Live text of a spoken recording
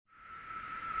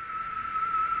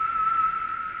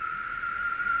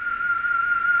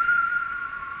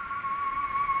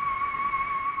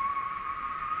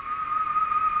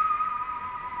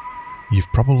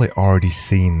You've probably already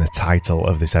seen the title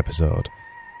of this episode,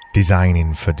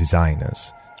 Designing for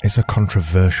Designers. It's a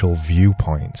controversial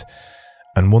viewpoint,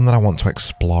 and one that I want to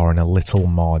explore in a little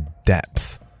more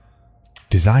depth.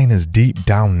 Designers deep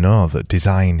down know that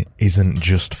design isn't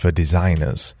just for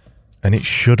designers, and it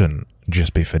shouldn't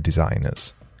just be for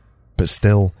designers. But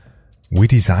still, we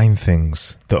design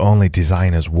things that only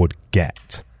designers would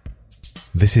get.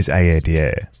 This is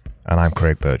AADA, and I'm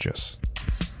Craig Burgess.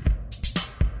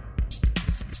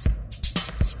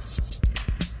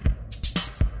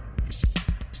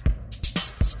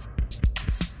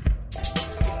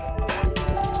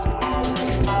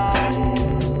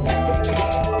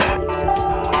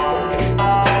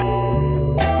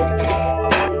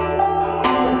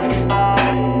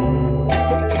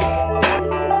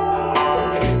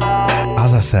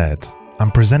 As I said,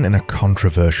 I'm presenting a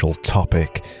controversial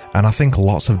topic, and I think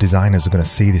lots of designers are going to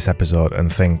see this episode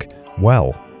and think,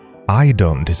 well, I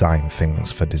don't design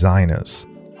things for designers.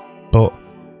 But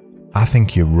I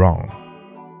think you're wrong.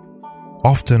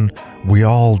 Often, we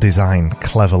all design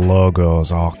clever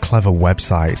logos or clever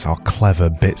websites or clever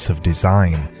bits of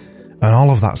design, and all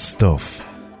of that stuff,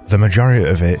 the majority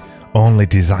of it, only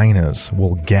designers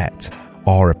will get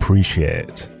or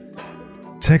appreciate.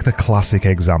 Take the classic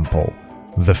example,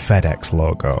 the FedEx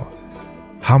logo.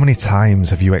 How many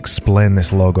times have you explained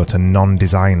this logo to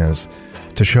non-designers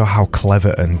to show how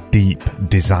clever and deep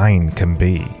design can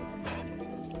be?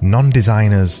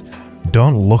 Non-designers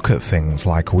don't look at things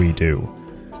like we do.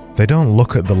 They don't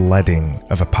look at the leading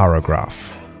of a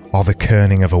paragraph or the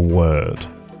kerning of a word.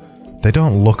 They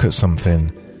don't look at something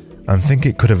and think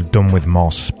it could have done with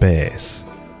more space,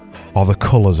 or the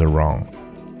colours are wrong,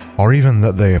 or even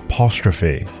that the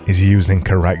apostrophe is used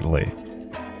incorrectly.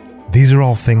 These are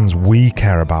all things we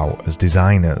care about as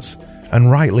designers, and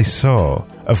rightly so,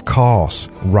 of course,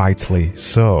 rightly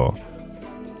so.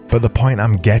 But the point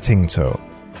I'm getting to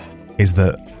is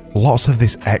that lots of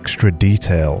this extra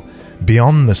detail,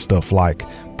 beyond the stuff like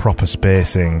proper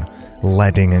spacing,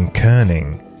 leading and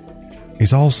kerning,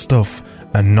 is all stuff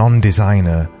a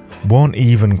non-designer won't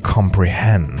even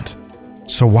comprehend.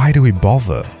 So why do we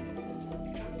bother?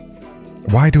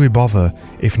 Why do we bother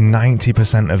if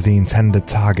 90% of the intended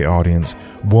target audience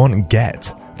won't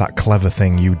get that clever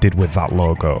thing you did with that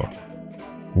logo?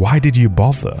 Why did you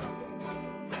bother?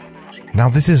 Now,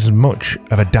 this is as much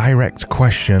of a direct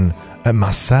question at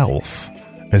myself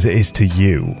as it is to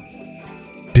you.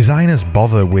 Designers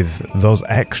bother with those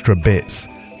extra bits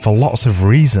for lots of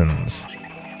reasons,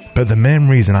 but the main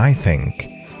reason, I think,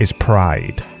 is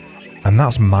pride, and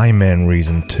that's my main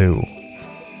reason too.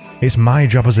 It's my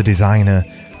job as a designer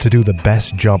to do the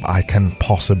best job I can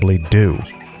possibly do,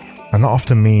 and that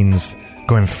often means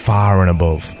going far and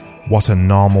above what a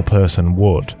normal person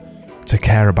would to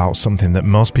care about something that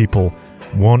most people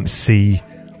won't see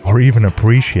or even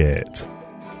appreciate.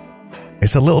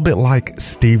 It's a little bit like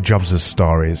Steve Jobs'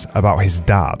 stories about his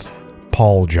dad,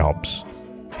 Paul Jobs.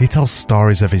 He tells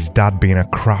stories of his dad being a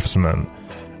craftsman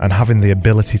and having the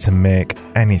ability to make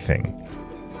anything.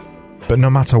 But no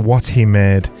matter what he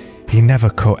made, he never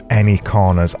cut any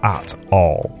corners at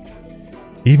all.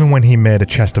 Even when he made a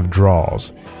chest of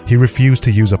drawers, he refused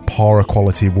to use a poorer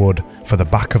quality wood for the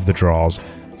back of the drawers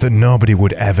that nobody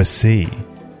would ever see.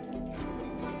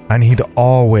 And he'd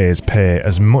always pay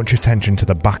as much attention to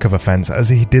the back of a fence as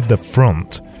he did the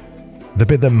front, the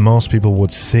bit that most people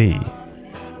would see.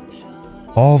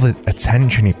 All the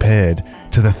attention he paid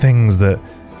to the things that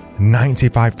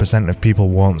 95% of people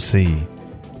won't see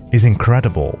is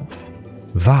incredible.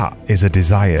 That is a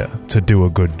desire to do a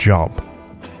good job.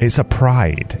 It's a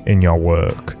pride in your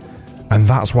work. And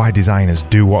that's why designers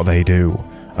do what they do,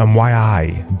 and why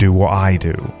I do what I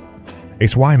do.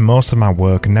 It's why most of my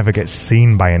work never gets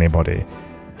seen by anybody,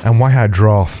 and why I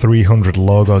draw 300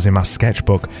 logos in my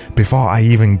sketchbook before I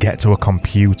even get to a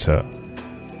computer.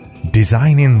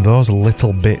 Designing those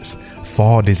little bits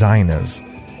for designers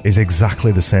is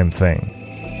exactly the same thing.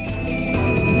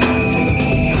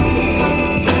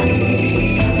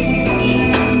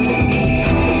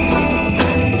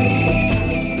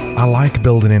 I like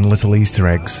building in little Easter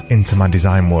eggs into my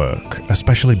design work,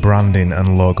 especially branding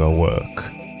and logo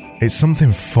work. It's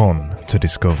something fun to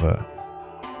discover.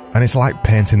 And it's like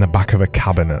painting the back of a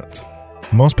cabinet.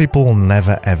 Most people will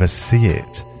never ever see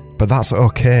it, but that's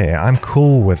okay, I'm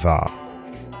cool with that.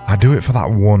 I do it for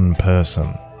that one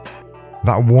person.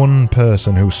 That one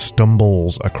person who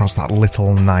stumbles across that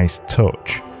little nice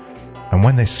touch, and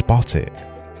when they spot it,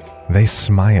 they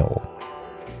smile,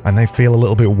 and they feel a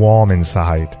little bit warm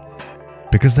inside,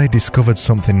 because they discovered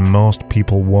something most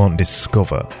people won't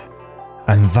discover.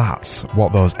 And that's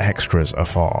what those extras are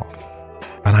for.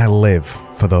 And I live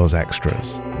for those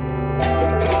extras.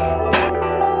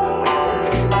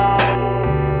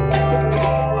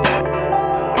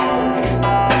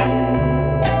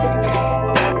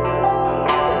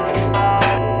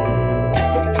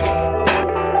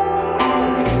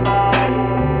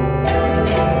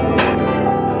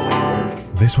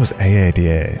 This was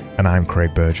AADA, and I'm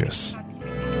Craig Burgess.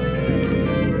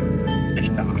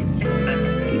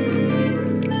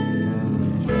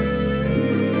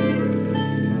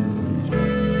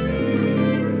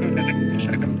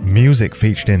 Music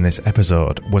featured in this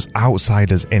episode was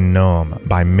Outsiders in Nome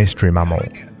by Mystery Mammal,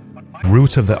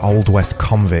 Root of the Old West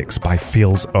Convicts by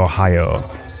Fields, Ohio.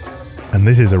 And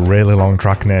this is a really long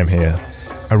track name here.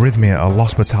 Arrhythmia, a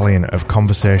lost battalion of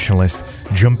conversationalists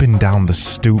jumping down the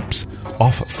stoops,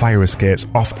 off fire escapes,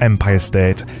 off Empire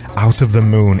State, out of the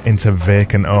moon into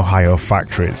vacant Ohio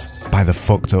factories by the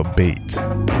Fucked Up Beat.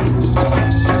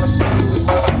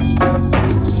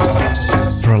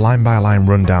 For a line-by-line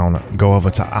rundown, go over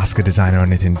to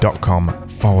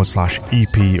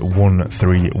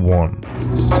askadesigneranything.com/EP131.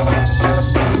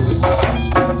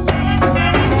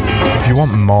 If you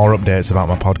want more updates about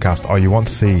my podcast, or you want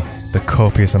to see the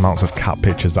copious amounts of cat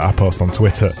pictures that I post on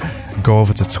Twitter, go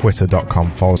over to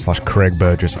twitter.com/Craig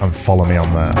Burgess and follow me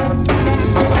on there.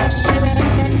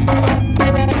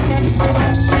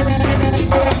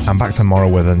 I'm back tomorrow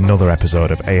with another episode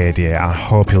of AADA. I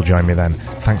hope you'll join me then.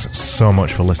 Thanks so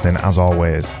much for listening as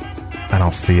always, and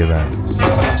I'll see you then.